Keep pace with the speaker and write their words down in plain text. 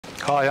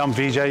Hi, I'm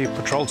Vijay,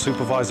 Patrol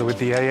Supervisor with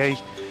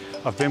theAA.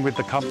 I've been with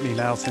the company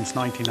now since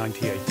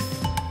 1998.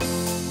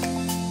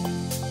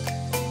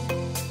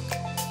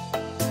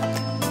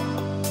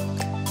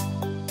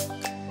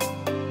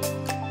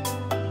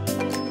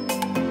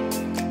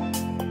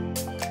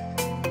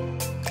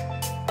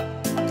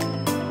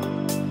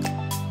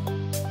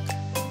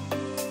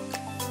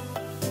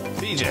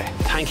 Vijay,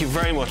 thank you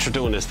very much for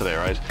doing this today,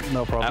 right?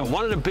 No problem.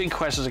 One of the big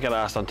questions I get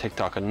asked on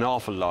TikTok an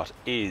awful lot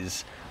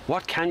is,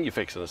 what can you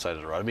fix on the side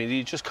of the road? I mean, do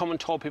you just come and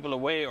tow people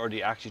away, or do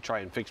you actually try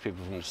and fix people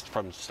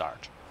from the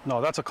start? No,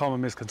 that's a common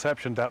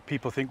misconception that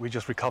people think we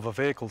just recover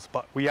vehicles,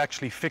 but we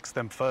actually fix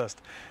them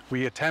first.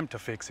 We attempt to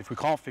fix. If we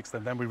can't fix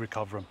them, then we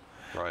recover them.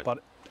 Right. But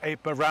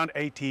around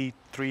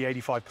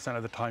 83–85%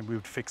 of the time we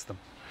would fix them.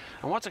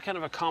 And what's a kind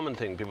of a common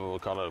thing people will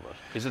call it about?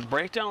 Is it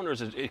breakdown, or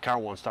is it car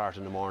won't start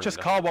in the morning? Just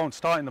car won't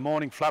start in the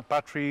morning, flat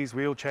batteries,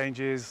 wheel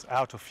changes,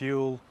 out of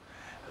fuel,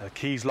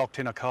 keys locked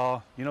in a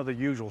car, you know, the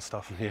usual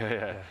stuff.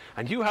 Yeah.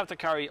 And you have to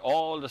carry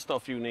all the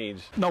stuff you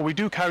need? No, we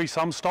do carry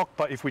some stock,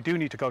 but if we do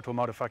need to go to a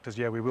motor factors,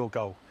 yeah, we will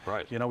go.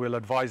 Right. You know, we'll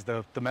advise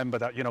the member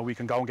that, you know, we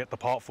can go and get the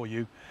part for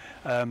you,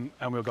 and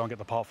we'll go and get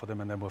the part for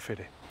them, and then we'll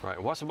fit it.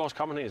 Right. What's the most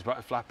common thing? Is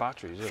flat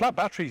batteries? Flat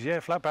batteries, yeah,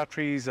 flat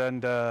batteries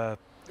and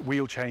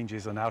wheel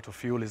changes and out of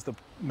fuel is the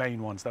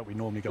main ones that we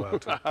normally go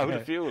out to. Out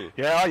of fuel?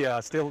 Yeah,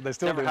 they're still Never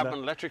doing that. happen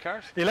on electric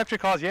cars?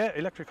 Electric cars, yeah,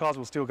 electric cars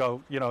will still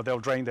go, you know, they'll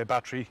drain their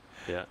battery.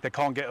 Yeah. They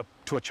can't get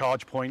to a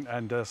charge point,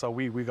 and so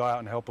we go out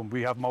and help them.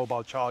 We have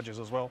mobile chargers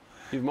as well.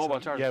 You have mobile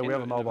chargers? Yeah, we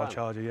have a mobile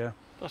charger, yeah.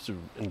 That's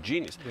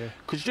ingenious. Yeah.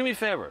 Could you do me a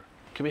favour?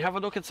 Can we have a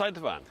look inside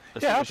the van? Yeah,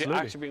 What you absolutely.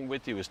 actually bring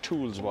with you is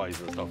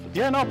tools-wise and stuff.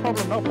 Yeah, no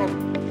problem, no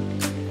problem.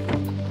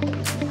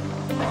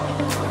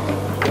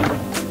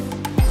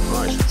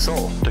 Right,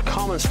 so the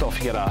common stuff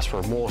you get asked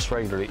for most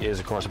regularly is,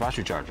 of course, a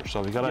battery charger.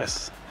 So we've got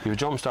you have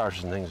jump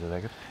starters and things, I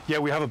take it? Yeah,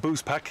 we have a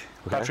boost pack,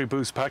 Okay. battery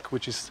boost pack,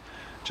 which is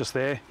just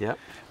there. Yeah.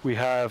 We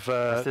have...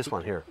 That's this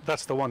one here.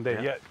 That's the one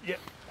there, Yeah. yeah.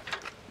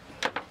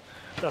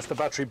 That's the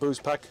battery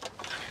boost pack.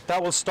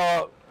 That will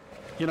start,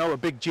 you know, a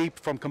big Jeep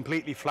from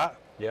completely flat.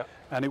 Yeah.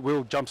 And it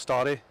will jump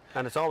start it.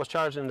 And it's always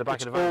charged in the back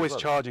It's of the van? always as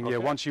well? charging, yeah.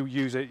 Okay. Once you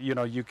use it, you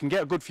know, you can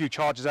get a good few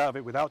charges out of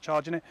it without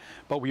charging it,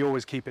 but we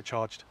always keep it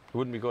charged. It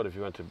wouldn't be good if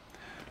you went to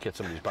get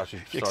somebody's battery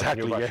charged.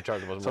 Exactly, Your battery yeah.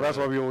 charger wasn't So that's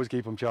why working. we always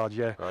keep them charged,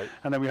 yeah. Right.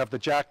 And then we have the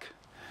jack,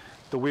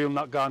 the wheel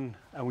nut gun,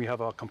 and we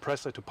have our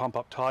compressor to pump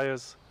up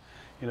tires,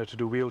 you know, to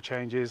do wheel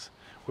changes,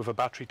 with a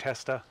battery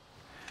tester.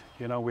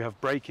 You know, we have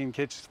braking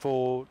kits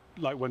for,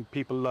 like, when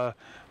people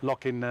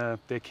lock in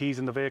their keys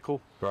in the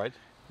vehicle. Right.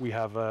 We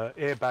have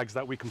airbags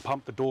that we can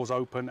pump the doors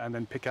open and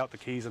then pick out the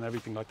keys and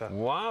everything like that.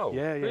 Wow.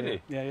 Yeah,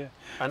 Really? yeah.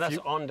 And that's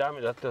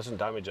undamaged. That doesn't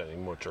damage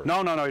anything much, or?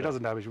 No, it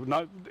doesn't damage.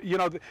 No, you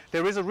know,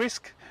 there is a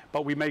risk,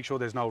 but we make sure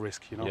there's no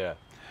risk, you know.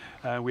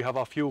 Yeah. We have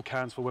our fuel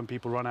cans for when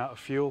people run out of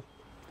fuel.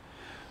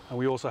 And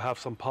we also have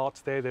some parts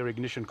there. They're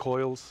ignition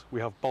coils.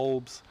 We have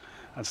bulbs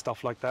and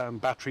stuff like that,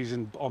 and batteries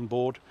on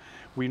board.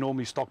 We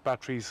normally stock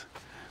batteries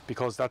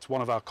because that's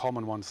one of our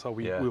common ones. So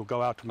we'll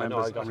go out to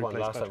members I got and one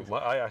replace last batteries.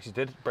 time. I actually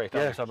did break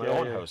down inside my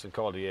own house and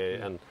called the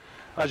AA. And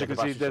as you can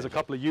see, there's a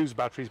couple of used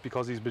batteries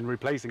because he's been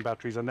replacing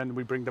batteries, and then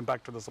we bring them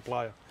back to the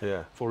supplier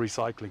for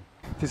recycling.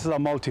 This is a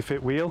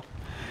multi-fit wheel.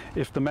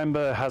 If the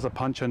member has a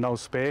puncture, no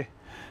spare,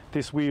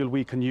 this wheel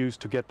we can use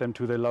to get them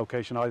to their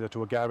location, either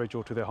to a garage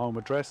or to their home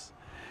address.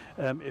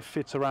 It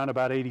fits around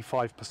about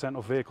 85%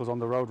 of vehicles on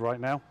the road right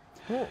now.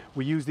 Cool.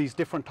 We use these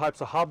different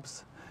types of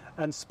hubs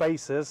and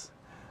spacers.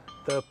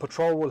 The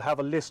patrol will have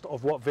a list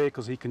of what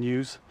vehicles he can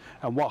use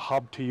and what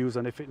hub to use,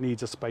 and if it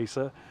needs a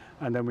spacer,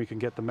 and then we can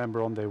get the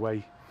member on their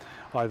way,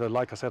 either,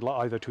 like I said,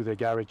 either to their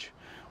garage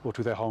or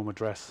to their home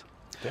address.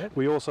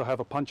 We also have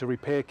a puncture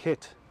repair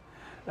kit.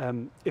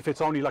 If it's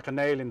only like a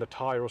nail in the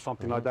tire or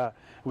something like that,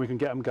 we can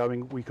get them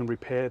going. We can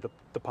repair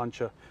the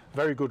puncture.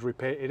 Very good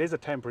repair. It is a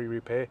temporary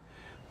repair,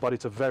 but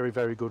it's a very,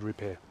 very good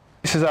repair.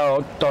 This is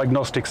our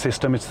diagnostic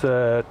system. It's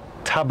the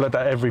tablet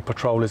that every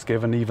patrol is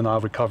given, even our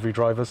recovery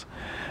drivers.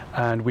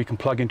 And we can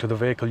plug into the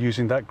vehicle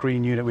using that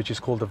green unit, which is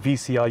called the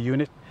VCI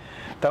unit.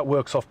 That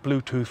works off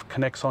Bluetooth,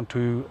 connects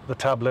onto the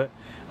tablet,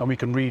 and we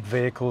can read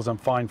vehicles and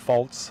find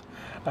faults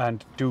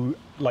and do,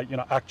 like, you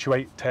know,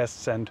 actuate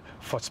tests and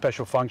for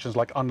special functions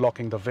like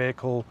unlocking the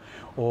vehicle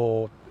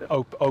or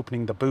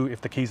opening the boot.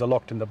 If the keys are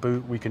locked in the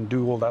boot, we can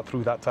do all that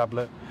through that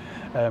tablet.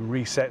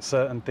 Reset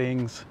certain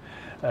things.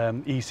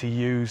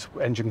 ECUs,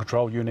 engine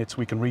control units,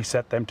 we can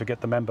reset them to get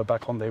the member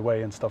back on their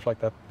way and stuff like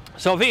that.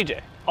 So Vijay,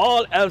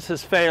 all else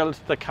has failed,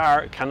 the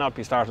car cannot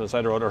be started on the side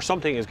of the road, or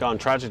something has gone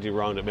tragically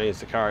wrong that means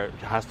the car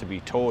has to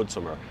be towed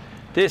somewhere.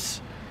 This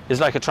is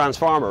like a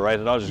transformer, right?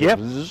 It all just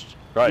goes,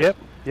 right?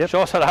 Yep.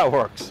 Show us how that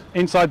works.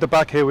 Inside the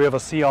back here we have a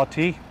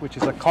CRT, which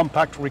is a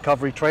compact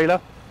recovery trailer.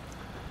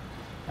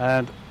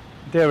 And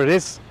there it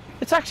is.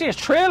 It's actually a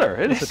trailer.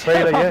 It's a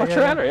trailer, a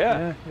trailer,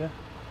 yeah. Yeah.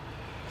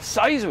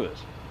 Size of it.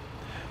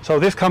 So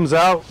this comes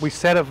out, we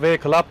set a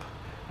vehicle up,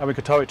 and we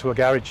could tow it to a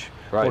garage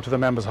or to the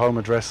member's home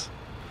address.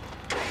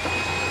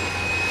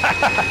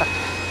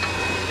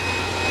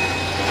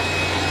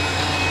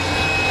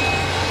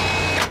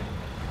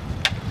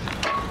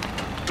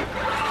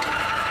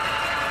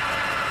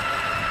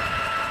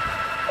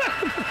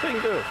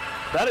 thing to it.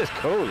 That is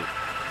cool.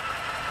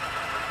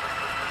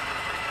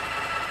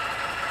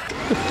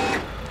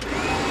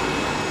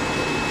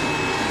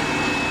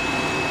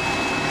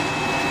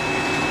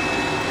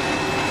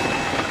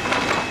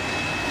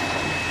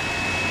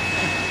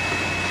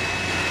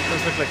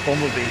 Does look like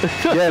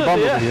Bumblebee. Yeah,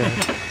 Bumblebee,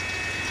 yeah.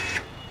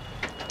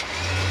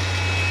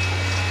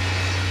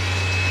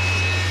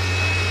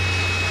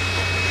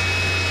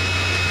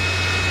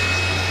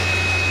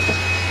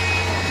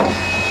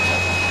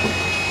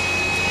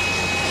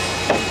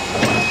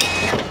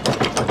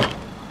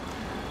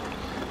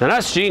 Now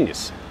that's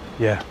genius.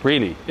 Yeah.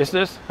 Really, isn't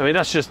it? I mean,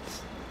 that's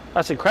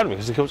incredible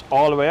because it comes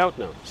all the way out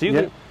now. So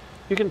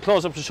you can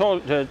close up the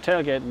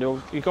tailgate and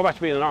you go back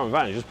to being a normal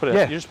van. You just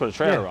put a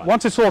trailer on.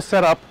 Once it's all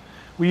set up,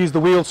 we use the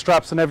wheel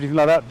straps and everything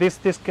like that. This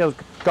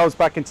goes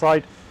back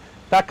inside.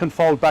 That can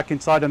fold back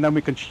inside, and then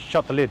we can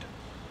shut the lid.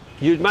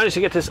 You'd managed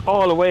to get this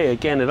all away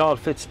again. It all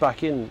fits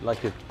back in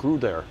like it grew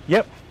there.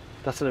 Yep.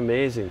 That's an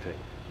amazing thing.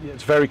 Yeah,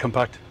 it's very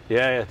compact.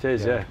 Yeah, it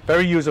is. Yeah.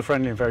 Very user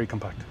friendly and very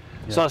compact.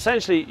 Yeah. So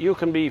essentially, you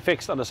can be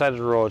fixed on the side of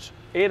the road.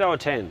 8 out of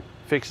 10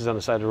 fixes on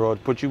the side of the road,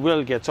 but you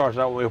will get sorted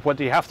out with what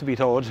you have to be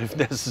towed if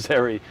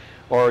necessary,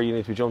 or you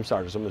need to be jump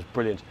started or something. It's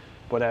brilliant.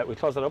 But we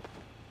close that up.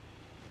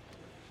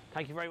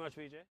 Thank you very much, Vijay.